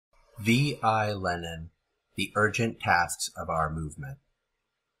V.I. Lenin, The Urgent Tasks of Our Movement.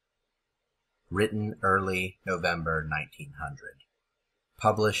 Written early November 1900.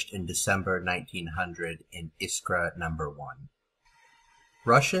 Published in December 1900 in Iskra No. 1.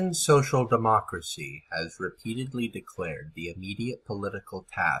 Russian social democracy has repeatedly declared the immediate political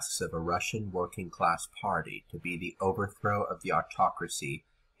tasks of a Russian working-class party to be the overthrow of the autocracy,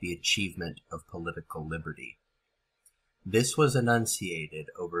 the achievement of political liberty. This was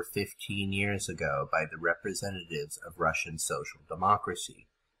enunciated over 15 years ago by the representatives of Russian social democracy,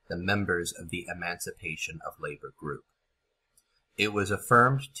 the members of the Emancipation of Labor group. It was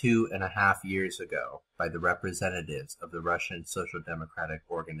affirmed 2.5 years ago by the representatives of the Russian social democratic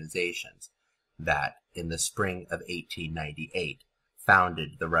organizations that, in the spring of 1898,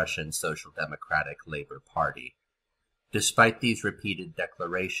 founded the Russian Social Democratic Labor Party. Despite these repeated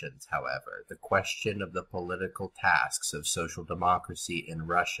declarations, however, the question of the political tasks of social democracy in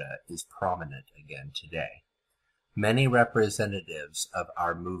Russia is prominent again today. Many representatives of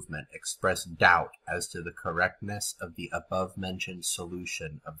our movement express doubt as to the correctness of the above-mentioned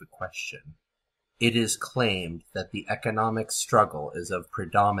solution of the question. It is claimed that the economic struggle is of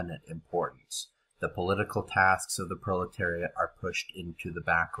predominant importance. The political tasks of the proletariat are pushed into the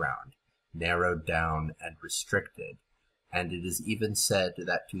background, narrowed down and restricted, and it is even said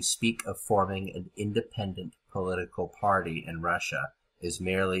that to speak of forming an independent political party in Russia is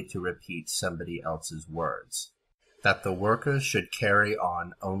merely to repeat somebody else's words. That the workers should carry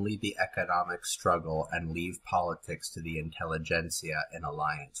on only the economic struggle and leave politics to the intelligentsia in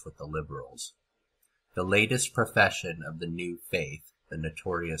alliance with the liberals. The latest profession of the new faith, the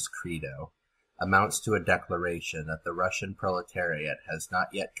notorious credo, amounts to a declaration that the Russian proletariat has not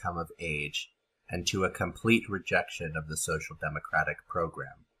yet come of age, and to a complete rejection of the social democratic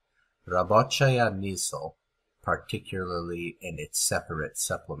program. Rabotchaya Mysl, particularly in its separate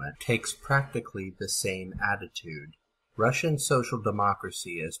supplement, takes practically the same attitude. Russian social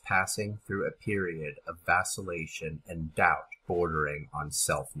democracy is passing through a period of vacillation and doubt bordering on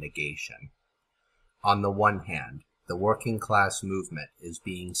self-negation. On the one hand, the working class movement is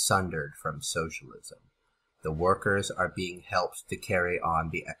being sundered from socialism. The workers are being helped to carry on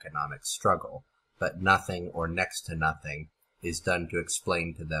the economic struggle, but nothing or next to nothing is done to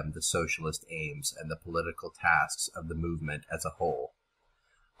explain to them the socialist aims and the political tasks of the movement as a whole.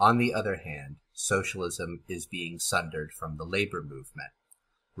 On the other hand, socialism is being sundered from the labor movement.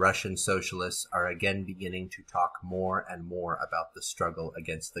 Russian socialists are again beginning to talk more and more about the struggle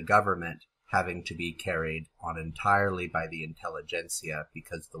against the government having to be carried on entirely by the intelligentsia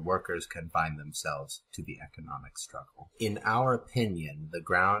because the workers confine themselves to the economic struggle. In our opinion, the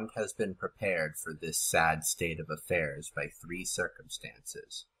ground has been prepared for this sad state of affairs by three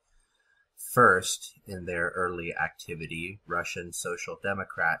circumstances. First, in their early activity, Russian social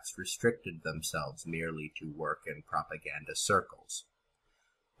democrats restricted themselves merely to work in propaganda circles.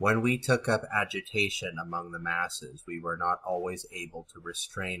 When we took up agitation among the masses, we were not always able to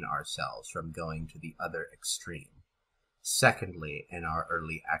restrain ourselves from going to the other extreme. Secondly, in our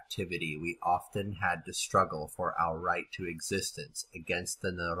early activity, we often had to struggle for our right to existence against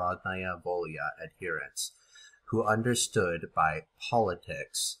the Narodnaya Volya adherents, who understood by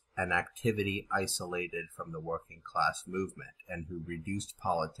politics an activity isolated from the working class movement and who reduced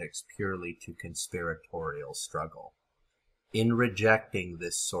politics purely to conspiratorial struggle. In rejecting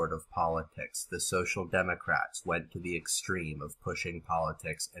this sort of politics, the Social Democrats went to the extreme of pushing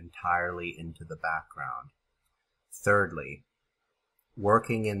politics entirely into the background. Thirdly,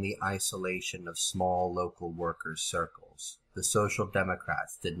 working in the isolation of small local workers' circles, the Social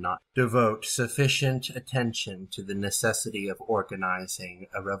Democrats did not devote sufficient attention to the necessity of organizing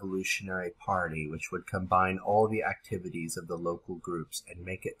a revolutionary party which would combine all the activities of the local groups and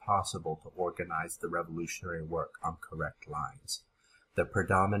make it possible to organize the revolutionary work on correct lines. The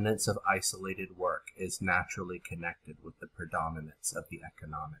predominance of isolated work is naturally connected with the predominance of the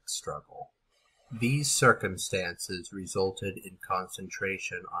economic struggle. These circumstances resulted in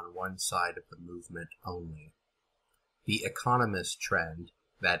concentration on one side of the movement only. The economist trend,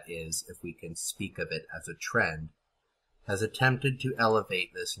 that is, if we can speak of it as a trend, has attempted to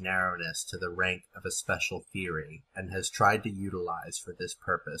elevate this narrowness to the rank of a special theory and has tried to utilize for this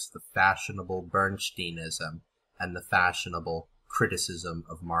purpose the fashionable Bernsteinism and the fashionable criticism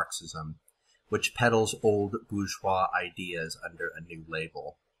of Marxism, which peddles old bourgeois ideas under a new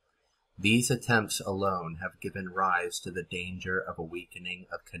label. These attempts alone have given rise to the danger of a weakening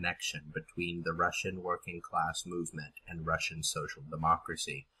of connection between the Russian working class movement and Russian social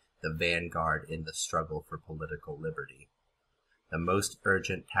democracy, the vanguard in the struggle for political liberty. The most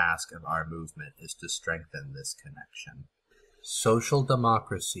urgent task of our movement is to strengthen this connection. Social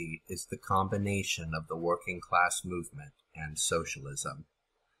democracy is the combination of the working class movement and socialism.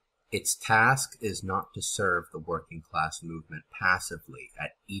 Its task is not to serve the working class movement passively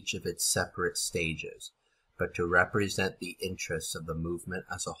at each of its separate stages, but to represent the interests of the movement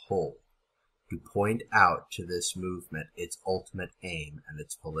as a whole, to point out to this movement its ultimate aim and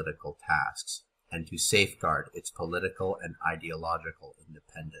its political tasks, and to safeguard its political and ideological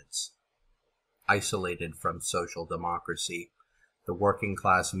independence. Isolated from social democracy, the working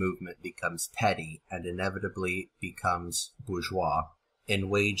class movement becomes petty and inevitably becomes bourgeois. In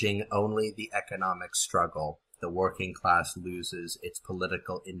waging only the economic struggle, the working class loses its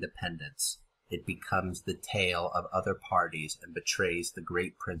political independence. It becomes the tail of other parties and betrays the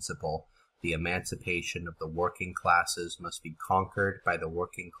great principle: the emancipation of the working classes must be conquered by the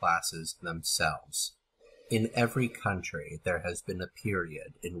working classes themselves. In every country, there has been a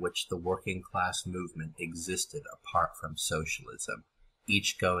period in which the working class movement existed apart from socialism,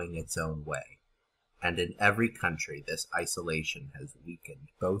 each going its own way. And in every country, this isolation has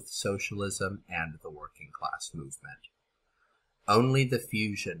weakened both socialism and the working class movement. Only the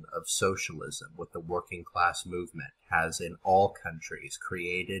fusion of socialism with the working class movement has in all countries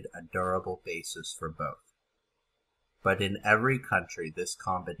created a durable basis for both. But in every country, this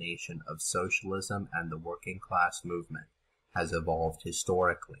combination of socialism and the working class movement has evolved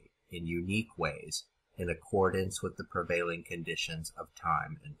historically in unique ways in accordance with the prevailing conditions of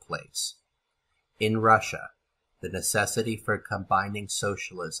time and place. In Russia, the necessity for combining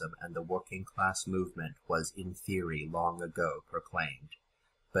socialism and the working class movement was in theory long ago proclaimed,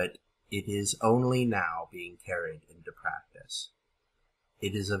 but it is only now being carried into practice.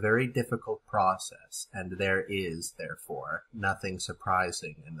 It is a very difficult process, and there is, therefore, nothing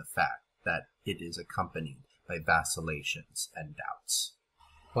surprising in the fact that it is accompanied by vacillations and doubts.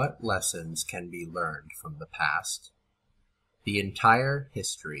 What lessons can be learned from the past? The entire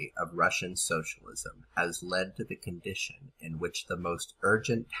history of Russian socialism has led to the condition in which the most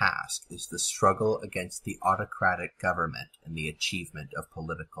urgent task is the struggle against the autocratic government and the achievement of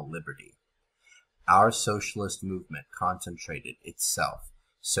political liberty. Our socialist movement concentrated itself,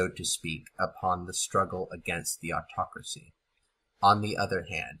 so to speak, upon the struggle against the autocracy. On the other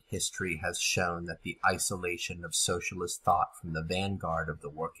hand, history has shown that the isolation of socialist thought from the vanguard of the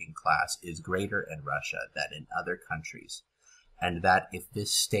working class is greater in Russia than in other countries, and that if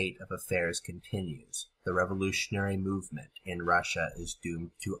this state of affairs continues, the revolutionary movement in Russia is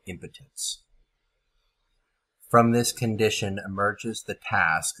doomed to impotence. From this condition emerges the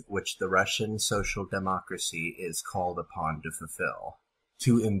task which the Russian social democracy is called upon to fulfill: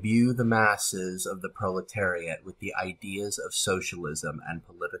 to imbue the masses of the proletariat with the ideas of socialism and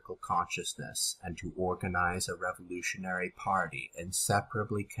political consciousness, and to organize a revolutionary party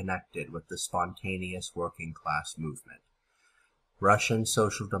inseparably connected with the spontaneous working class movement. Russian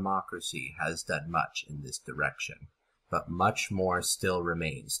social democracy has done much in this direction, but much more still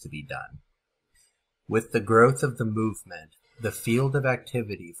remains to be done. With the growth of the movement, the field of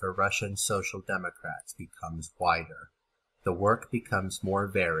activity for Russian social democrats becomes wider. The work becomes more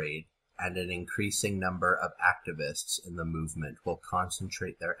varied, and an increasing number of activists in the movement will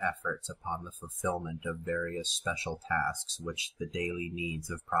concentrate their efforts upon the fulfillment of various special tasks which the daily needs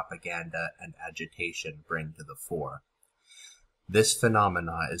of propaganda and agitation bring to the fore. This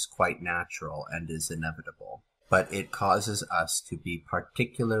phenomena is quite natural and is inevitable, but it causes us to be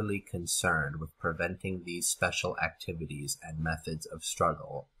particularly concerned with preventing these special activities and methods of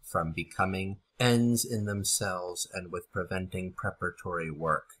struggle from becoming ends in themselves, and with preventing preparatory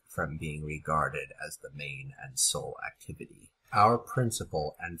work from being regarded as the main and sole activity. Our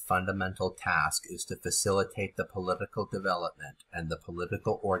principal and fundamental task is to facilitate the political development and the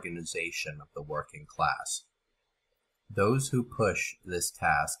political organization of the working class. Those who push this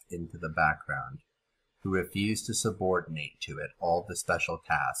task into the background, who refuse to subordinate to it all the special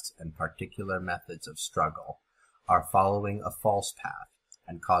tasks and particular methods of struggle, are following a false path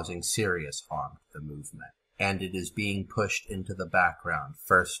and causing serious harm to the movement. And it is being pushed into the background,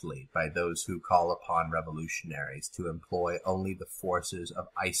 firstly, by those who call upon revolutionaries to employ only the forces of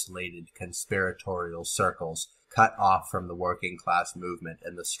isolated conspiratorial circles cut off from the working class movement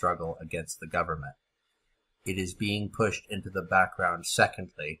in the struggle against the government. It is being pushed into the background,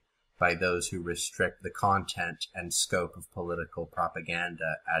 secondly, by those who restrict the content and scope of political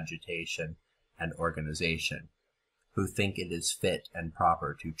propaganda, agitation, and organization, who think it is fit and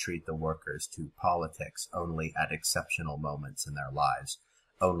proper to treat the workers to politics only at exceptional moments in their lives,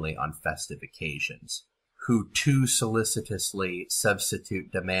 only on festive occasions, who too solicitously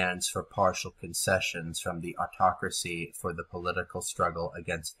substitute demands for partial concessions from the autocracy for the political struggle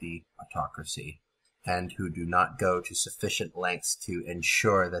against the autocracy, and who do not go to sufficient lengths to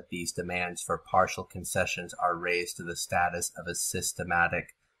ensure that these demands for partial concessions are raised to the status of a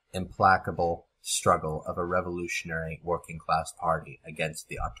systematic, implacable struggle of a revolutionary working-class party against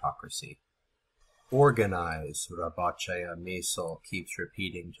the autocracy. Organize, Rabachaya Misal keeps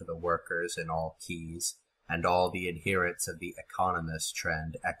repeating to the workers in all keys, and all the adherents of the economist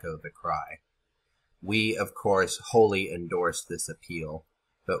trend echo the cry. We, of course, wholly endorse this appeal,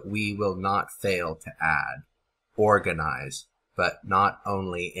 but we will not fail to add, organize, but not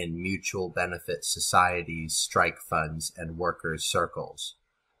only in mutual benefit societies, strike funds, and workers' circles.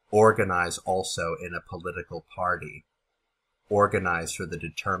 Organize also in a political party. Organize for the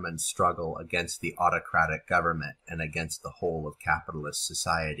determined struggle against the autocratic government and against the whole of capitalist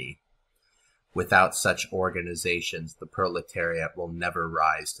society. Without such organizations, the proletariat will never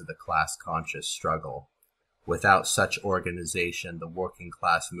rise to the class-conscious struggle. Without such organization, the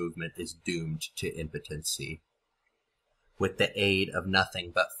working-class movement is doomed to impotency. With the aid of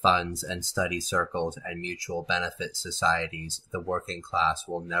nothing but funds and study circles and mutual benefit societies, the working class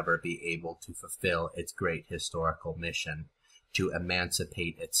will never be able to fulfill its great historical mission, to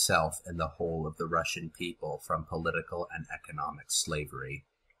emancipate itself and the whole of the Russian people from political and economic slavery.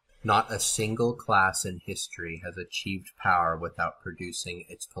 Not a single class in history has achieved power without producing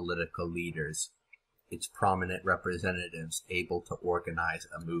its political leaders, its prominent representatives able to organize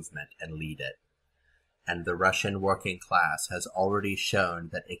a movement and lead it. And the Russian working class has already shown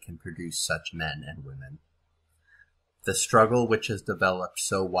that it can produce such men and women. The struggle which has developed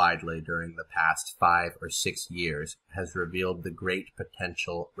so widely during the past 5 or 6 years has revealed the great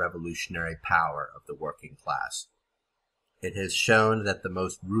potential revolutionary power of the working class. It has shown that the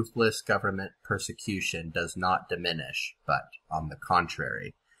most ruthless government persecution does not diminish, but, on the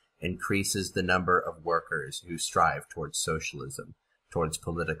contrary, increases the number of workers who strive towards socialism, towards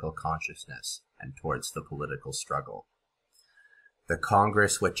political consciousness, and towards the political struggle. The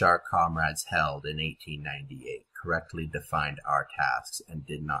Congress which our comrades held in 1898 correctly defined our tasks and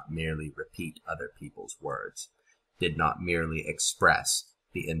did not merely repeat other people's words, did not merely express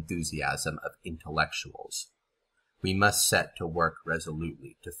the enthusiasm of intellectuals. We must set to work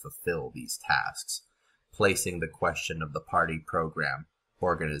resolutely to fulfill these tasks, placing the question of the party program,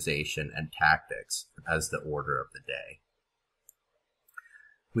 organization, and tactics as the order of the day.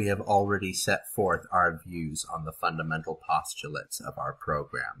 We have already set forth our views on the fundamental postulates of our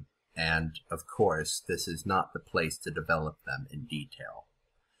program, and, of course, this is not the place to develop them in detail.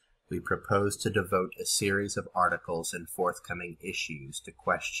 We propose to devote a series of articles in forthcoming issues to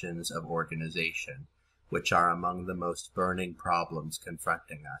questions of organization, which are among the most burning problems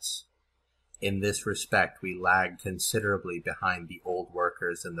confronting us. In this respect, we lag considerably behind the old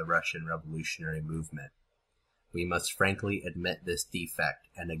workers in the Russian revolutionary movement. We must frankly admit this defect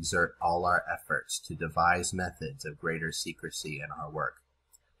and exert all our efforts to devise methods of greater secrecy in our work,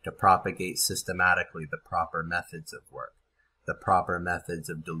 to propagate systematically the proper methods of work, the proper methods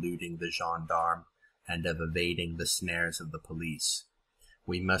of deluding the gendarme and of evading the snares of the police.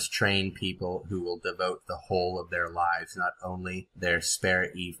 We must train people who will devote the whole of their lives, not only their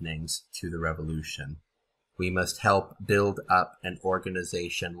spare evenings, to the revolution. We must help build up an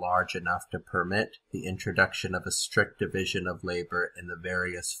organization large enough to permit the introduction of a strict division of labor in the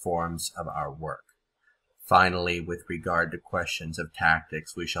various forms of our work. Finally, with regard to questions of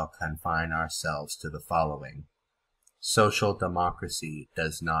tactics, we shall confine ourselves to the following. Social democracy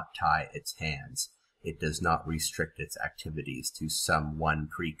does not tie its hands. It does not restrict its activities to some one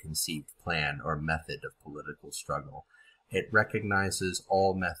preconceived plan or method of political struggle. It recognizes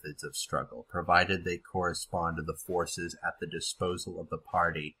all methods of struggle, provided they correspond to the forces at the disposal of the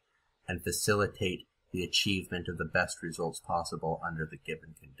party and facilitate the achievement of the best results possible under the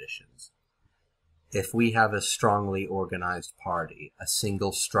given conditions. If we have a strongly organized party, a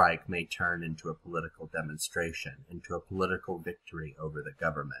single strike may turn into a political demonstration, into a political victory over the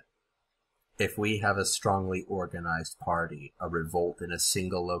government. If we have a strongly organized party, a revolt in a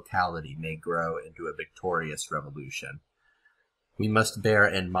single locality may grow into a victorious revolution. We must bear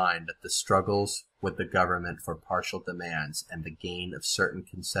in mind that the struggles with the government for partial demands and the gain of certain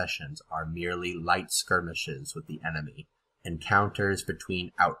concessions are merely light skirmishes with the enemy, encounters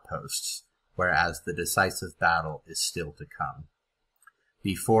between outposts, whereas the decisive battle is still to come.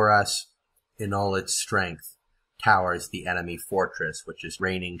 Before us, in all its strength, towers the enemy fortress which is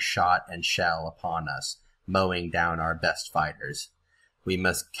raining shot and shell upon us, mowing down our best fighters. We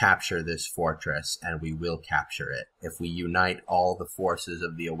must capture this fortress, and we will capture it, if we unite all the forces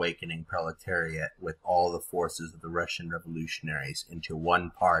of the awakening proletariat with all the forces of the Russian revolutionaries into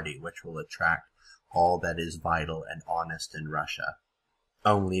one party which will attract all that is vital and honest in Russia.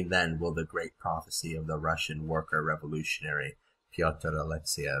 Only then will the great prophecy of the Russian worker revolutionary Pyotr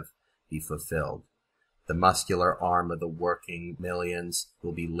Alexiev be fulfilled. The muscular arm of the working millions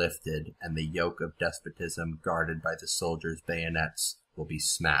will be lifted, and the yoke of despotism guarded by the soldiers' bayonets will be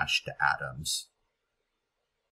smashed to atoms.